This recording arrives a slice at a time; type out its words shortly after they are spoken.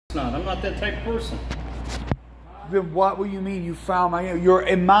I'm not that type of person. Then what will you mean you found my... You're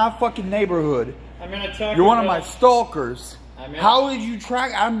in my fucking neighborhood. I'm in a Taco You're one of Bell. my stalkers. How did you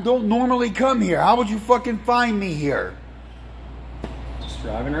track... I don't normally come here. How would you fucking find me here? Just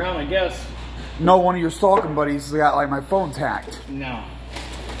driving around, I guess. No, one of your stalking buddies got like my phone hacked. No.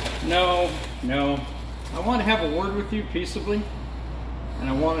 I want to have a word with you peaceably. And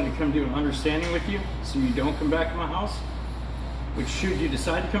I wanted to come to an understanding with you so you don't come back to my house. Which, should you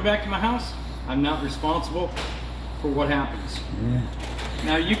decide to come back to my house, I'm not responsible for what happens. Yeah.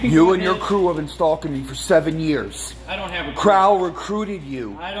 Now you can. You and your crew have been stalking me for 7 years. I don't have a crew. Crow recruited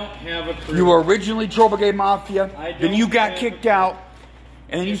you. I don't have a crew. You were originally Trouble Gay Mafia. Then you got kicked out.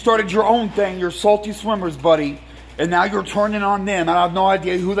 And then you started your own thing, your Salty Swimmers buddy. And now you're turning on them. I have no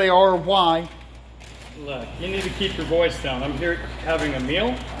idea who they are or why. Look, you need to keep your voice down. I'm here having a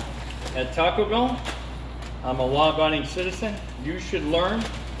meal at Taco Bell. I'm a law-abiding citizen. You should learn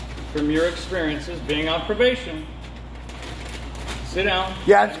from your experiences being on probation. Sit down.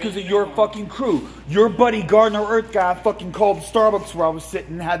 Yeah, it's because of your fucking crew. Your buddy Gardner Earth guy fucking called Starbucks where I was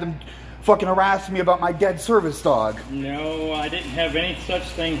sitting and had them fucking harass me about my dead service dog. No, I didn't have any such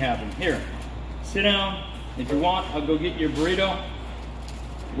thing happen. Here, sit down. If you want, I'll go get you a burrito.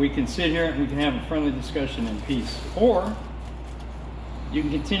 We can sit here and we can have a friendly discussion in peace. Or you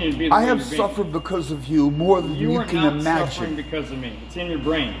can continue to be the I have suffered because of you more than you can imagine. You are not suffering because of me. It's in your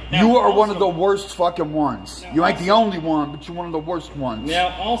brain. Now, you are one of the worst fucking ones. You ain't the only one, but you're one of the worst ones. Now,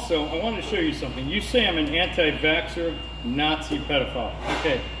 also, I want to show you something. You say I'm an anti-vaxxer, Nazi pedophile.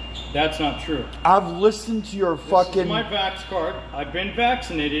 Okay, that's not true. I've listened to your fucking... This is my vax card. I've been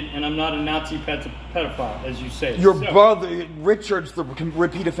vaccinated, and I'm not a Nazi pedophile, as you say. Your brother, Richard's the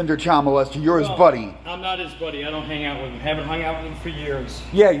repeat offender child molester. You're his buddy. I'm not his buddy. I don't hang out with him. Haven't hung out with him for years.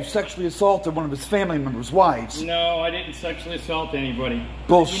 Yeah, you sexually assaulted one of his family members' wives. No, I didn't sexually assault anybody.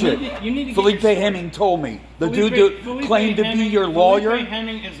 Bullshit. You need to Felipe Hemming told me. The dude that claimed to be your lawyer. Felipe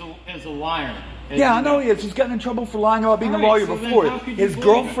Hemming is a liar. Yeah, I know he is. He's gotten in trouble for lying about being a lawyer before. His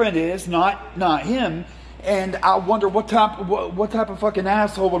girlfriend is, not him. And I wonder what type of fucking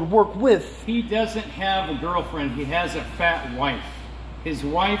asshole would work with. He doesn't have a girlfriend. He has a fat wife. His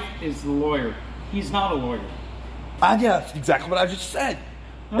wife is the lawyer. He's not a lawyer. Yeah, that's exactly what I just said.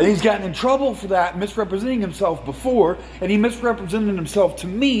 And he's gotten in trouble for that, misrepresenting himself before. And he misrepresented himself to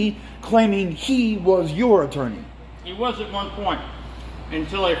me, claiming he was your attorney. He was at one point,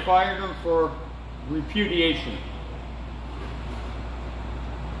 until I fired him for repudiation.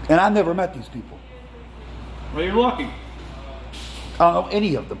 And I never met these people. Well, you're lucky. I don't know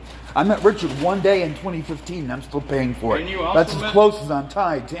any of them. I met Richard one day in 2015 and I'm still paying for it. That's as close as I'm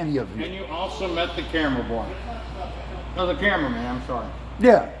tied to any of you. And you also met the camera boy. No, the cameraman, I'm sorry.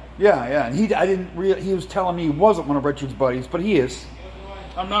 Yeah. And he was telling me he wasn't one of Richard's buddies, but he is.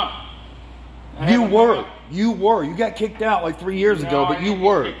 I'm not. You were. You got kicked out like 3 years ago, but you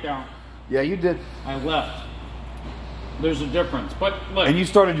were. Kicked out. Yeah, you did. I left. There's a difference, but look. And you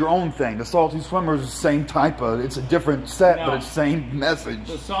started your own thing. The Salty Swimmers is the same type of. It's a different set, but it's the same message.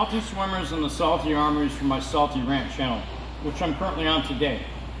 The Salty Swimmers and the Salty Armories from my Salty Rant channel, which I'm currently on today.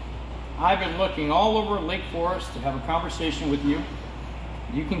 I've been looking all over Lake Forest to have a conversation with you.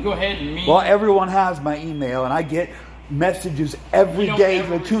 You can go ahead and meet. Well, everyone has my email, and I get messages every day to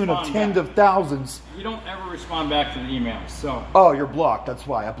the tune of tens of thousands. You don't ever respond back to the emails, so. Oh, you're blocked. That's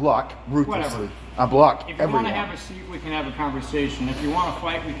why I block ruthlessly. Whatever. I block everyone. If you want to have a seat, we can have a conversation. If you want to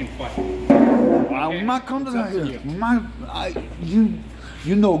fight, we can fight. I'm not coming to that here.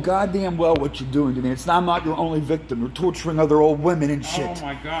 You know goddamn well what you're doing to me. I'm not your only victim. You're torturing other old women and shit. Oh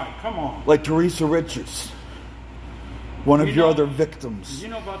my God, come on. Like Teresa Richards. One of your other victims. You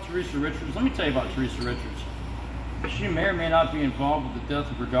know about Teresa Richards? Let me tell you about Teresa Richards. She may or may not be involved with the death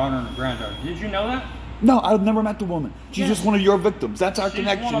of her daughter and her granddaughter. Did you know that? No, I've never met the woman. She's just one of your victims. That's our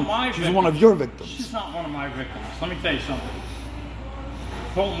connection. She's one of your victims. She's not one of my victims. Let me tell you something.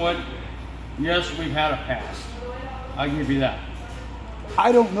 Coltonwood, yes, we've had a past. I'll give you that.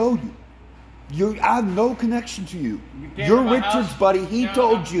 I don't know you. I have no connection to you. You're Richard's buddy. He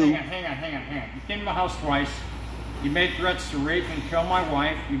told you. Hang on. You came to my house twice. You made threats to rape and kill my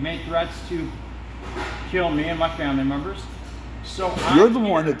wife. You made threats to kill me and my family members. So you're the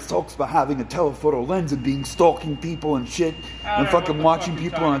one that talks about having a telephoto lens and being stalking people and shit and fucking watching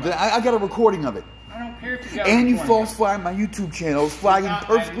people on it. I got a recording of it. I don't care if you got and you falsified my YouTube channel, flagging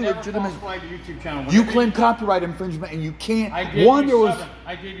perfectly legitimate. You claim copyright infringement and you can't. I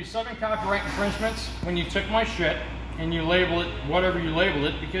gave you 7 copyright infringements when you took my shit and you label it whatever you label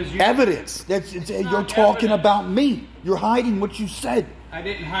it because you evidence. You're talking about me. You're hiding what you said. I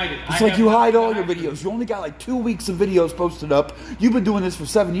didn't hide it. It's like you hide all your videos. You only got like 2 weeks of videos posted up. You've been doing this for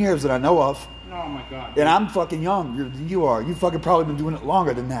 7 years that I know of. Oh my God. And I'm fucking young. You are. You fucking probably been doing it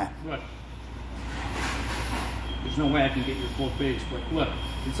longer than that. Look. There's no way I can get your full page, but look,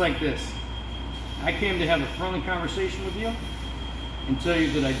 it's like this. I came to have a friendly conversation with you and tell you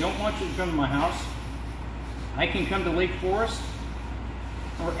that I don't want you to come to my house. I can come to Lake Forest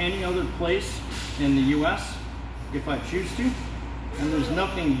or any other place in the U.S. if I choose to, and there's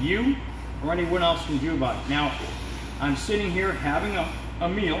nothing you or anyone else can do about it. Now, I'm sitting here having a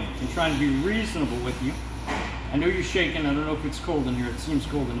meal and trying to be reasonable with you. I know you're shaking. I don't know if it's cold in here. It seems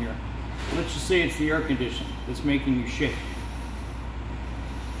cold in here. Let's just say it's the air conditioning that's making you shake.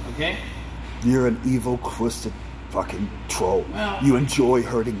 Okay? You're an evil, twisted fucking troll. Well, you enjoy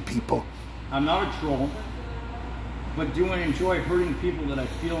hurting people. I'm not a troll, but do I enjoy hurting people that I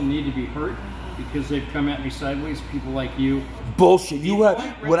feel need to be hurt because they've come at me sideways? People like you. Bullshit. You had,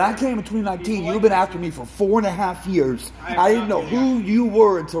 when I came in 2019, you've been after me for 4.5 years. I didn't know who you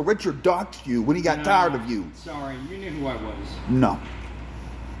were until Richard doxed you when he got tired of you. Sorry, you knew who I was. No.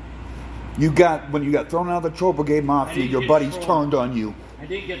 When you got thrown out of the Troll Brigade Mafia, your buddies turned on you. I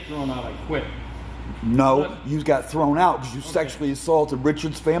didn't get thrown out, I quit. No, you got thrown out because you sexually assaulted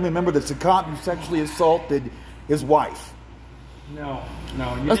Richard's family member. That's a cop. You sexually assaulted his wife. No.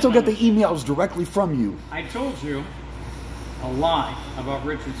 I still get the emails directly from you. I told you a lie about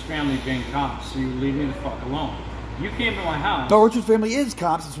Richard's family being cops, so you leave me the fuck alone. You came to my house. No, Richard's family is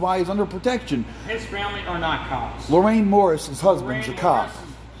cops. That's why he's under protection. His family are not cops. Lorraine Morris, his husband's a cop.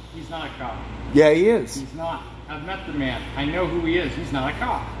 He's not a cop. Yeah, he is. He's not. I've met the man. I know who he is. He's not a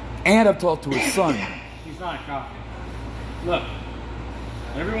cop. And I've talked to his son. He's not a cop. Look,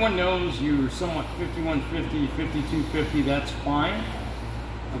 everyone knows you're somewhat 5150, 5250. That's fine.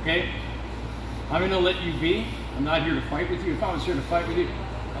 Okay? I'm going to let you be. I'm not here to fight with you. If I was here to fight with you,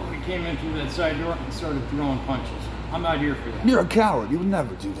 I would have came in through that side door and started throwing punches. I'm not here for that. You're a coward. You would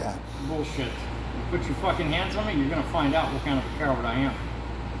never do that. Bullshit. You put your fucking hands on me, you're going to find out what kind of a coward I am.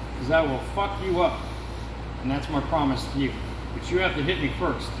 Because I will fuck you up. And that's my promise to you. But you have to hit me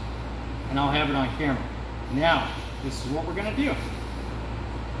first. And I'll have it on camera. Now, this is what we're going to do.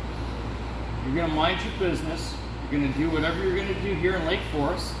 You're going to mind your business. You're going to do whatever you're going to do here in Lake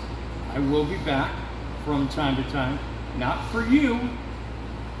Forest. I will be back from time to time. Not for you.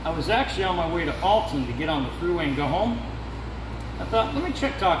 I was actually on my way to Alton to get on the freeway and go home. I thought, let me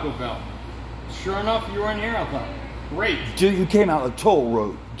check Taco Bell. Sure enough, you were in here. I thought, great. You came out the toll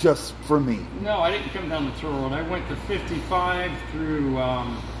road just for me. No, I didn't come down the toll road. I went to 55 through,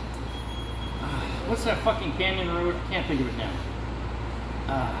 what's that fucking canyon road? I can't think of it now.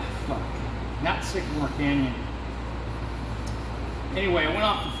 Fuck. Not Sycamore Canyon. Anyway, I went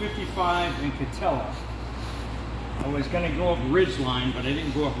off to 55 in Catella. I was going to go up Ridgeline, but I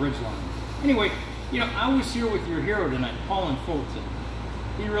didn't go up Ridgeline. Anyway, you know, I was here with your hero tonight, Paul Fulton.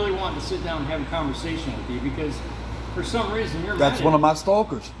 He really wanted to sit down and have a conversation with you because for some reason you're That's one of my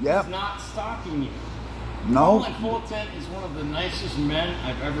stalkers. Yeah. He's not stalking you. No. Paul Fulton is one of the nicest men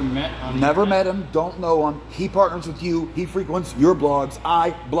I've ever met on the Never internet. met him, don't know him. He partners with you. He frequents your blogs.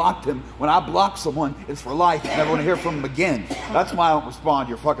 I blocked him. When I block someone, it's for life. I never want to hear from him again. That's why I don't respond to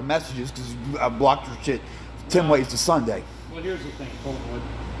your fucking messages because I blocked your shit 10 ways to Sunday. Well, here's the thing, Coltonwood.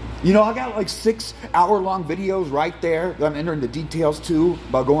 You know, I got like 6 hour-long videos right there that I'm entering the details to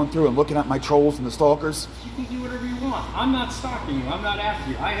by going through and looking at my trolls and the stalkers. You can do whatever you want. I'm not stalking you. I'm not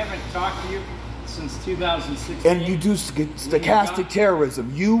after you. I haven't talked to you since 2016. And you do stochastic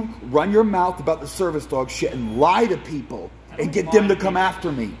terrorism. You run your mouth about the service dog shit and lie to people and get them to come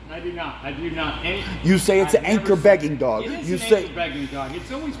after me. I do not. I do not. You say it's an anchor begging dog. It is you an say anchor begging dog.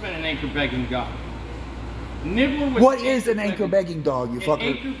 It's always been an anchor begging dog. Nibbler was what is an anchor begging dog, you fucker?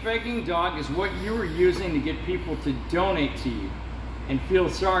 An anchor begging dog is what you were using to get people to donate to you and feel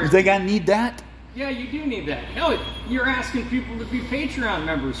sorry. You think I need that? Yeah, you do need that. No, you're asking people to be Patreon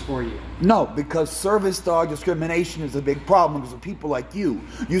members for you. No, because service dog discrimination is a big problem because of people like you.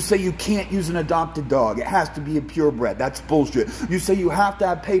 You say you can't use an adopted dog. It has to be a purebred. That's bullshit. You say you have to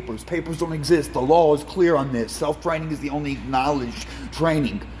have papers. Papers don't exist. The law is clear on this. Self-training is the only knowledge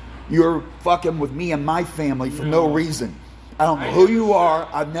training. You're fucking with me and my family for no reason. I don't know who you are.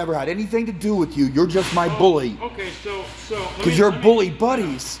 I've never had anything to do with you. You're just my bully. Okay, so because your bully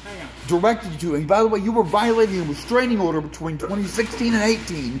buddies directed you to. And by the way, you were violating a restraining order between 2016 and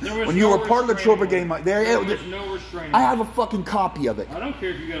 18 when you were part of the Troll Brigade. There was no restraining. I have a fucking copy of it. I don't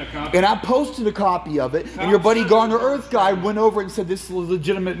care if you got a copy. And I posted a copy of it. And your buddy Garner Earth guy went over and said this is a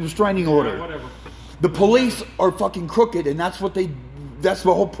legitimate restraining order. Whatever. The police are fucking crooked, and that's what they That's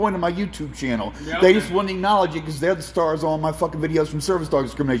the whole point of my YouTube channel. Yeah, they just want to acknowledge it because they're the stars on my fucking videos from service dog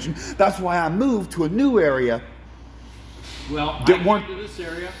discrimination. That's why I moved to a new area. Well, I came to this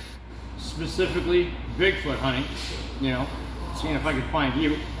area, specifically Bigfoot hunting, you know, seeing if I could find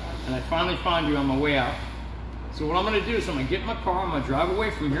you. And I finally found you on my way out. So what I'm going to do is I'm going to get in my car, I'm going to drive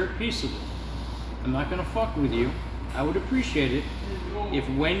away from here peaceably. I'm not going to fuck with you. I would appreciate it if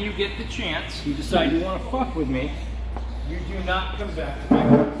when you get the chance, you decide you want to fuck with me, you do not come back to my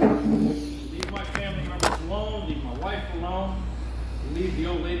car. Leave my family members alone, leave my wife alone, leave the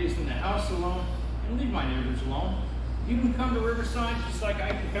old ladies in the house alone, and leave my neighbors alone. You can come to Riverside just like I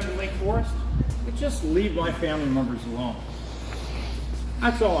can come to Lake Forest, but just leave my family members alone.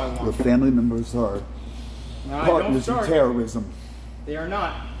 That's all I want. The family members are partners in terrorism. They are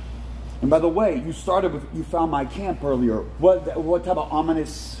not. And by the way, you started with, you found my camp earlier. What type of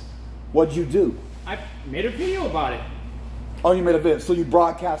ominous, what'd you do? I made a video about it. Oh, you made a video. So you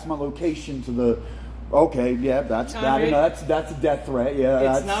broadcast my location to the, okay, yeah, that's bad enough. That's a death threat.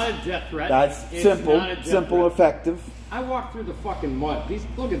 Yeah, it's not a death threat. That's simple, effective. I walked through the fucking mud.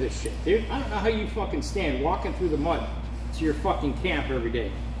 Look at this shit, dude. I don't know how you fucking stand walking through the mud to your fucking camp every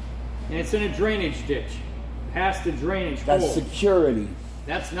day. And it's in a drainage ditch. Past the drainage hole. That's security.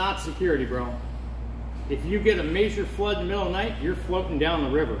 That's not security, bro. If you get a major flood in the middle of the night, you're floating down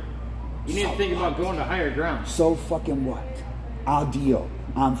the river. You need to think about going to higher ground. So fucking what? I'll deal.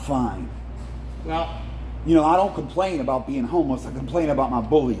 I'm fine. Well, you know, I don't complain about being homeless. I complain about my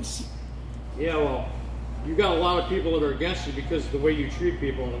bullies. Yeah, well, you got a lot of people that are against you because of the way you treat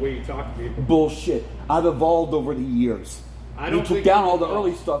people and the way you talk to people. Bullshit. I've evolved over the years. You took down all the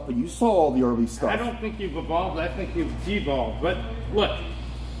early stuff, but you saw all the early stuff. I don't think you've evolved. I think you've devolved. But look,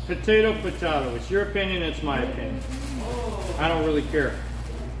 potato, potato. It's your opinion. It's my opinion. I don't really care.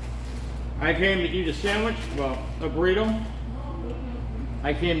 I came to eat a sandwich, well, a burrito.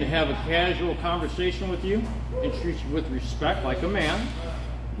 I came to have a casual conversation with you and treat you with respect like a man.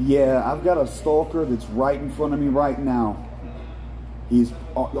 Yeah, I've got a stalker that's right in front of me right now. He's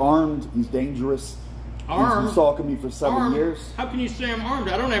armed. He's dangerous. Armed? He's been stalking me for 7 years. How can you say I'm armed?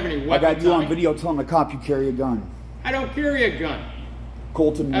 I don't have any weapons. I got you on video telling the cop you carry a gun. I don't carry a gun.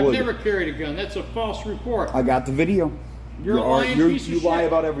 Colton I've Wood. never carried a gun. That's a false report. I got the video. You're a lying piece of shit. You lie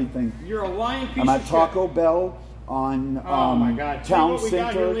about everything. You're a lying piece of shit. I'm at Taco Bell on oh my God. Town Center.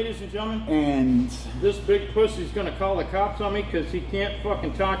 Got here, ladies and gentlemen? And this big pussy's going to call the cops on me because he can't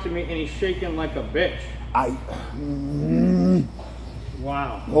fucking talk to me and he's shaking like a bitch.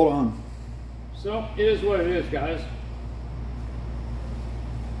 Wow. Hold on. So, it is what it is, guys.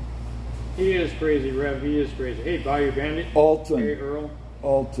 He is crazy, Rev. He is crazy. Hey, Bayou Bandit. Alton. Hey, Earl.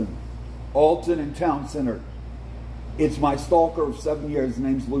 Alton and Town Center. It's my stalker of 7 years. His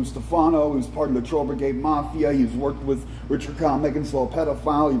name's Lou Stefanou. He was part of the Troll Brigade Mafia. He's worked with Richard Kyle Meganslaw, a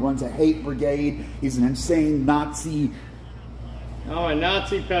pedophile. He runs a hate brigade. He's an insane Nazi. Oh, a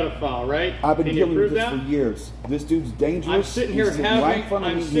Nazi pedophile, right? I've been dealing with this for years. This dude's dangerous. I'm sitting here having a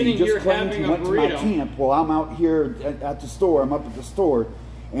burrito. To my camp while I'm out here at the store. I'm up at the store.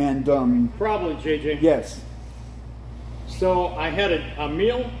 And probably, JJ. Yes. So I had a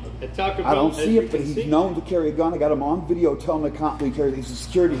meal at Taco Bell. I don't see it, but he's known to carry a gun. I got him on video telling the cop that he carries. He's a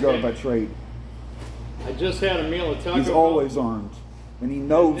security guard by trade. I just had a meal at Taco Bell. He's always armed. And he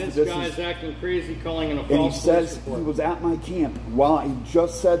knows and this guy's acting crazy, calling in a false and he says report. he was at my camp while he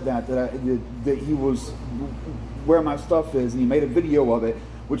just said that he was where my stuff is, and he made a video of it,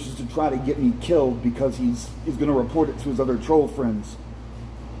 which is to try to get me killed because he's going to report it to his other troll friends.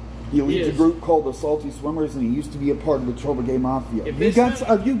 He leads a group called the Salty Swimmers, and he used to be a part of the Troll Brigade Mafia.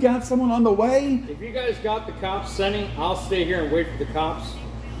 Have you got someone on the way? If you guys got the cops sending, I'll stay here and wait for the cops.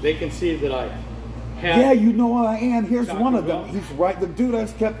 They can see that I have. Yeah, you know I am. Here's one of them. He's right. The dude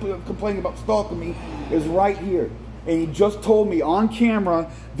that's kept complaining about stalking me is right here. And he just told me on camera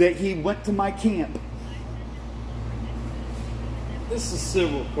that he went to my camp. This is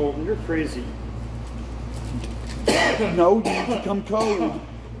civil, Colton. You're crazy. No, you need to come code.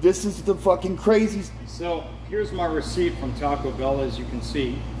 This is the fucking crazy. So, here's my receipt from Taco Bell, as you can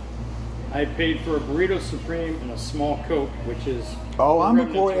see. I paid for a burrito supreme and a small Coke, which is... Oh, I'm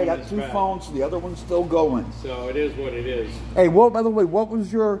recording. I got two phones, so the other one's still going. So, it is what it is. Hey, well, by the way, what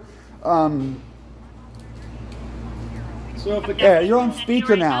was your... So if yeah, you're on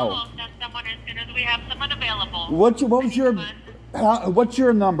speaker now. We have someone available. What's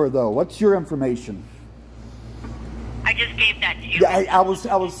your number, though? What's your information? I just gave that to you. Yeah, I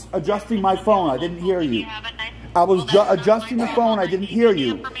was adjusting my phone. I didn't hear you. I was adjusting the phone. I didn't hear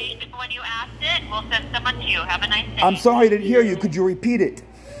you. When you asked it, we'll send someone to you. Have a nice day. I'm sorry I didn't hear you. Could you repeat it?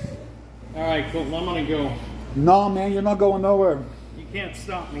 All right, Colton, I'm going to go. No, man, you're not going nowhere. You can't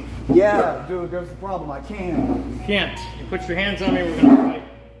stop me. Yeah, dude, there's the problem. I can't. You can't. You put your hands on me, we're gonna fight.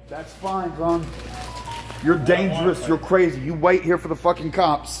 That's fine, son. You're dangerous. You're crazy. You wait here for the fucking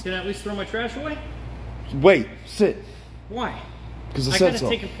cops. Can I at least throw my trash away? Wait. Sit. Why? Because I I said gotta so.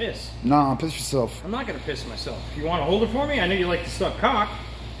 take a piss. Nah, piss yourself. I'm not gonna piss myself. You wanna hold it for me? I know you like to suck cock.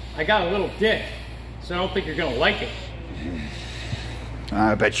 I got a little dick, so I don't think you're gonna like it.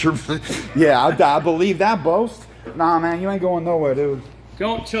 I bet you're... Yeah, I believe that boast. Nah, man, you ain't going nowhere, dude.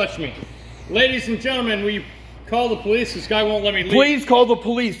 Don't touch me. Ladies and gentlemen, will you call the police? This guy won't let me leave. Please call the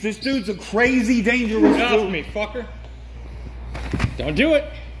police. This dude's a crazy, dangerous Get off dude. me, fucker. Don't do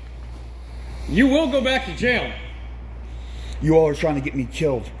it. You will go back to jail. You all are trying to get me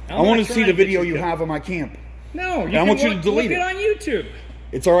killed. I want to see the video you have of my camp. No, I want you to delete look it. on YouTube.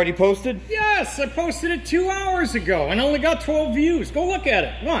 It's already posted? Yes, I posted it 2 hours ago and only got 12 views. Go look at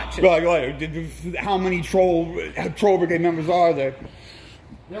it. Watch it. How many troll brigade members are there?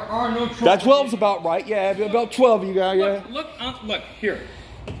 There are no trolls. That 12's about right. Yeah, about 12 you got. Yeah. Look here.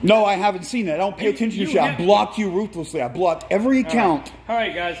 No, I haven't seen it. I don't pay attention to shit. I blocked you ruthlessly. I blocked every account. All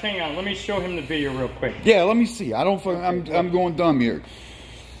right, guys, hang on. Let me show him the video real quick. Yeah, let me see. I don't. I'm going dumb here.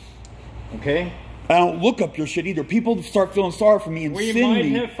 Okay. I don't look up your shit either. People start feeling sorry for me and We send might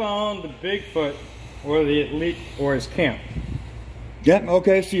me. have found the Bigfoot or the elite or his camp. Yeah.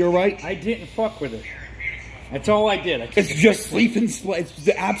 Okay. So you're right. I didn't fuck with it. That's all I did. It's just sleeping. It's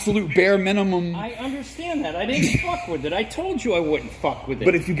the absolute bare minimum. I understand that. I didn't fuck with it. I told you I wouldn't fuck with it.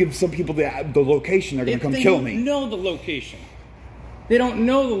 But if you give some people the location, they're going to come kill me. They don't know the location. They don't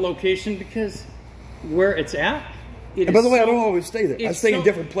know the location because where it's at. And by the way, I don't always stay there. I stay in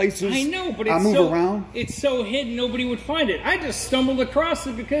different places. I know, but I move around. It's so hidden, nobody would find it. I just stumbled across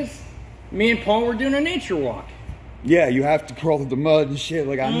it because me and Paul were doing a nature walk. Yeah, you have to crawl through the mud and shit.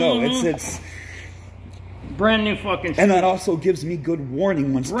 Like, I know. It's brand new fucking shit. And that also gives me good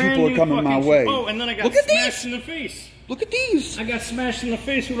warning when people are coming my way. Oh, and then I got smashed in the face. Look at these. I got smashed in the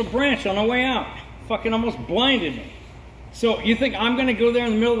face with a branch on the way out. Fucking almost blinded me. So you think I'm gonna go there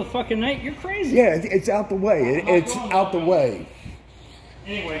in the middle of the fucking night? You're crazy. Yeah, it's out the way. It's out the way.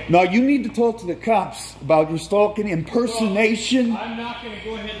 Anyway. Now you need to talk to the cops about your stalking impersonation. Well, I'm not gonna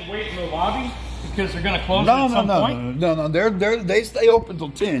go ahead and wait in the lobby because they're gonna close at some point. No. They stay open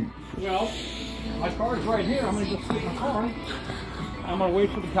till 10. Well, my car's right here. I'm gonna go sit in my car. I'm gonna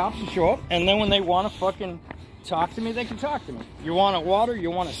wait for the cops to show up, and then when they want to fucking talk to me, they can talk to me. You want a water?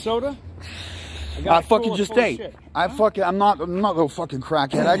 You want a soda? I fucking just ate. I'm not no fucking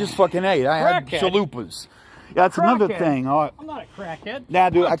crackhead. I just fucking ate. I had chalupas. Yeah, that's another thing. I'm not a crackhead. Nah,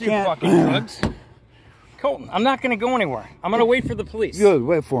 dude, I can't. Fucking drugs. Colton, I'm not gonna go anywhere. I'm gonna wait for the police. Good,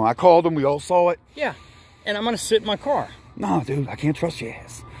 wait for him. I called them. We all saw it. Yeah, and I'm gonna sit in my car. No, dude, I can't trust your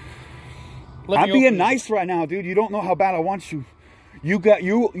ass. I'm being nice right now, dude. You don't know how bad I want you. You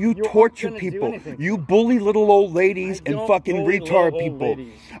torture people. You bully little old ladies and fucking retard people.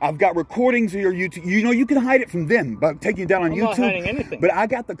 I've got recordings of your YouTube. You know, you can hide it from them by taking it down on YouTube. I'm not hiding anything. But I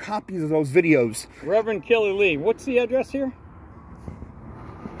got the copies of those videos. Reverend Kelly Lee. What's the address here?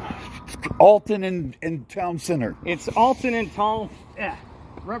 Alton and Town Center. It's Alton and Town. Yeah.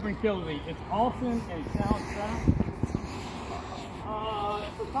 Reverend Kelly Lee. It's Alton and Town Center.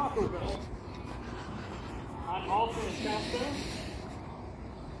 It's a Taco Bell. On Alton and Town Center.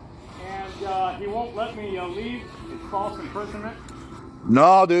 And he won't let me leave. It's false imprisonment.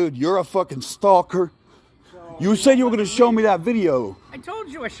 No, dude, you're a fucking stalker. So, you said you were going to show me that video. I told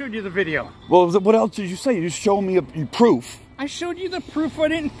you I showed you the video. Well, what else did you say? You just showed me proof. I showed you the proof I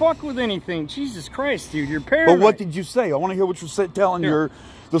didn't fuck with anything. Jesus Christ, dude, you're paranoid. But what did you say? I want to hear what you're telling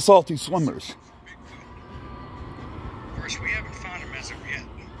the salty swimmers. Of course, we haven't found him as of yet.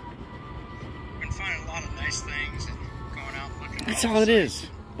 We've been finding a lot of nice things and going out looking. That's all it is.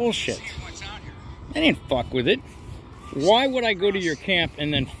 Bullshit. I didn't fuck with it. Why would I go to your camp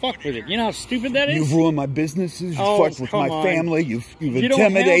and then fuck with it? You know how stupid that is? You've ruined my businesses. You've fucked with my family. You've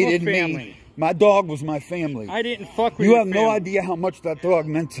intimidated me. My dog was my family. I didn't fuck with you. You have no idea how much that dog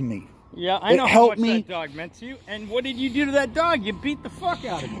meant to me. Yeah, I know how much that dog meant to you. And what did you do to that dog? You beat the fuck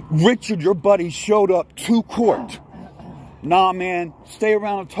out of him. Richard, your buddy, showed up to court. Nah, man. Stay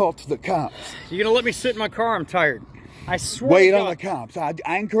around and talk to the cops. You gonna let me sit in my car? I'm tired. I swear. Wait on the cops. I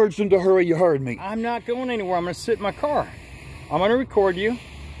encouraged them to hurry. You heard me. I'm not going anywhere. I'm going to sit in my car. I'm going to record you.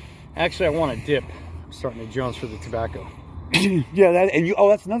 Actually, I want a dip. I'm starting to Jones for the tobacco. Yeah,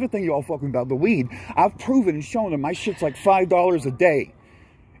 that's another thing you all fucking about, the weed. I've proven and shown them my shit's like $5 a day.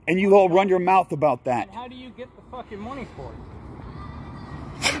 And you all run your mouth about that. And how do you get the fucking money for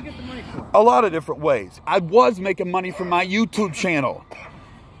it? How do you get the money for it? A lot of different ways. I was making money from my YouTube channel.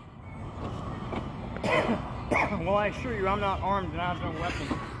 Well, I assure you, I'm not armed and I have no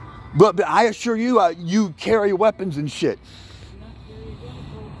weapon. But I assure you, you carry weapons and shit.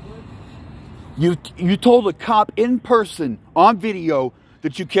 You told a cop in person on video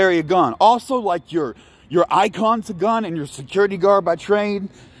that you carry a gun. Also, like your icon's a gun and your security guard by trade,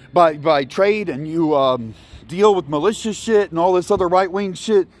 and you deal with malicious shit and all this other right-wing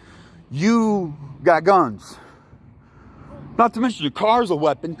shit. You got guns. Not to mention your car's a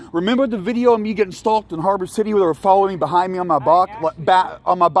weapon. Remember the video of me getting stalked in Harbor City where they were following behind me on my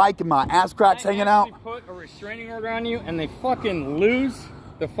bike and my ass cracks hanging out? I put a restraining order on you and they fucking lose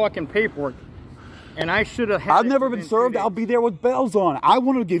the fucking paperwork. And I should have had. I've never been served. I'll be there with bells on. I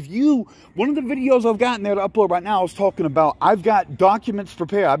want to give you one of the videos I've gotten there to upload right now. I was talking about I've got documents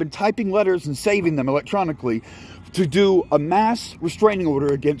prepared. I've been typing letters and saving them electronically to do a mass restraining order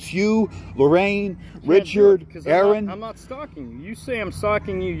against you, Lorraine, Richard, Aaron. I'm not stalking you. You say I'm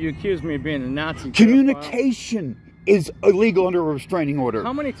stalking you. You accuse me of being a Nazi. Communication is illegal under a restraining order.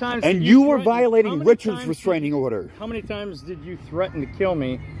 How many times? And you were violating Richard's restraining order. How many times did you threaten to kill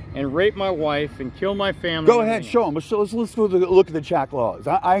me and rape my wife and kill my family? Go ahead, show them. Let's look at the chat laws.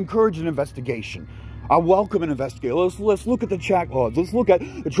 I encourage an investigation. I welcome an investigation. Let's look at the chat laws. Let's look at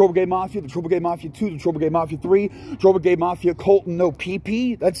the Trouble Gay Mafia, the Trouble Gay Mafia 2, the Trouble Gay Mafia 3, Trouble Gay Mafia Colton No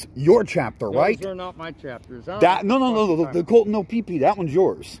PP. That's your chapter, right? Those are not my chapters. No. The Colton No PP, that one's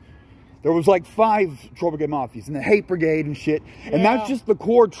yours. There was like 5 Troll Brigade Mafias and the Hate Brigade and shit. Yeah. And that's just the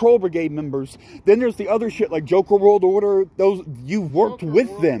core Troll Brigade members. Then there's the other shit like Joker World Order. Those, you worked with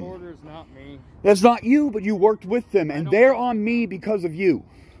them. Joker World Order is not me. That's not you, but you worked with them. And they're on me because of you.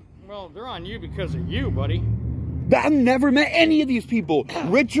 Well, they're on you because of you, buddy. I've never met any of these people.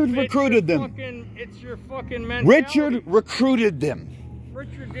 Richard recruited them. It's your fucking mentality. Richard recruited them.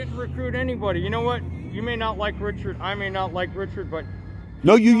 Richard didn't recruit anybody. You know what? You may not like Richard. I may not like Richard, but...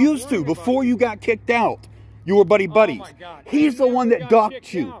 No, you used to. Before you got kicked out, you were buddies. Oh my God. He's the one that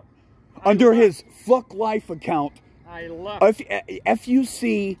docked you under his Fuck Life account. I left.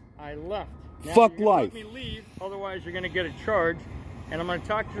 FUC. I left. Now Fuck Life. Let me leave, otherwise you're going to get a charge. And I'm going to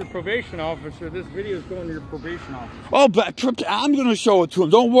talk to your probation officer. This video is going to your probation officer. Oh, but I'm going to show it to him.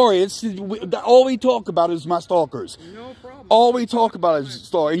 Don't worry. All we talk about is my stalkers. No problem. All we talk about is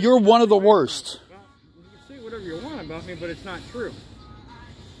stalkers. And you're one of the worst. Well, you can say whatever you want about me, but it's not true.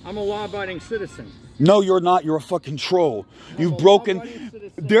 I'm a law-abiding citizen. No, you're not. You're a fucking troll. You've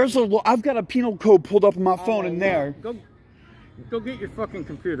broken. There's a. I've got a penal code pulled up on my phone in there. Go get your fucking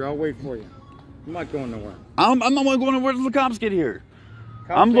computer. I'll wait for you. I'm not going nowhere. I'm not going nowhere till the cops get here.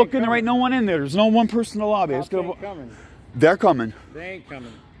 I'm looking. There ain't no one in there. There's no one person in the lobby. Cops ain't coming. They're coming. They ain't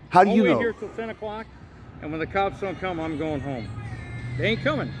coming. How do you know? I'll wait here till 10 o'clock, and when the cops don't come, I'm going home. They ain't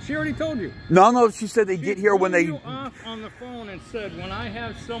coming. She already told you. No, she said they get here when they... She told you off on the phone and said, when I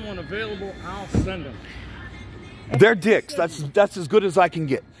have someone available, I'll send them. They're dicks. That's as good as I can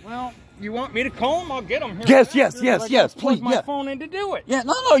get. Well, you want me to call them? I'll get them here. Yes, please. Plug my phone in to do it. Yeah,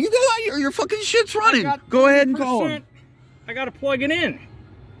 no, you got your fucking shit's running. Go ahead and call them. I got to plug it in.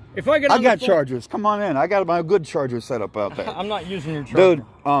 If I get on I got chargers. Come on in. I got my good charger set up out there. I'm not using your charger.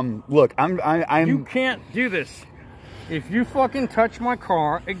 Dude, look, I'm... You can't do this. If you fucking touch my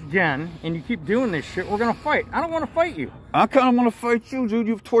car again and you keep doing this shit, we're gonna fight. I don't want to fight you. I kind of want to fight you, dude.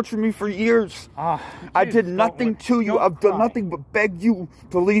 You've tortured me for years. I did nothing to you. I've done nothing but beg you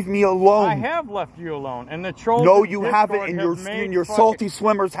to leave me alone. I have left you alone, and the trolls. No, you haven't, and your salty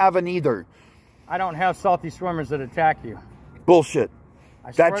swimmers haven't either. I don't have salty swimmers that attack you. Bullshit.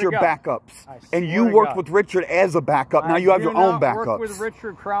 That's your backups. And you worked with Richard as a backup. Now you have your own backups. I work with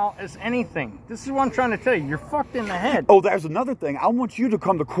Richard Crowell as anything. This is what I'm trying to tell you. You're fucked in the head. Oh, there's another thing. I want you to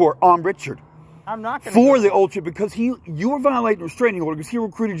come to court on Richard. I'm not going to. For the old shit, because you were violating restraining order because he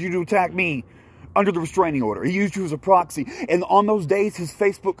recruited you to attack me under the restraining order. He used you as a proxy. And on those days, his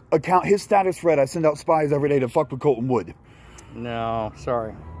Facebook account, his status read, I send out spies every day to fuck with Colton Wood. No,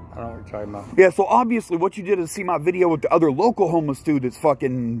 sorry. I don't know what you're talking about. Yeah, so obviously what you did is see my video with the other local homeless dude that's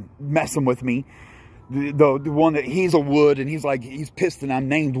fucking messing with me. The one that he's a Wood and he's like, he's pissed and I'm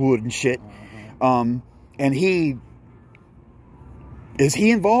named Wood and shit. And is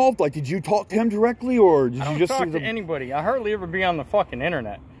he involved? Like, did you talk to him directly or did you just talk to anybody? I hardly ever be on the fucking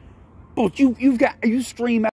internet. But you stream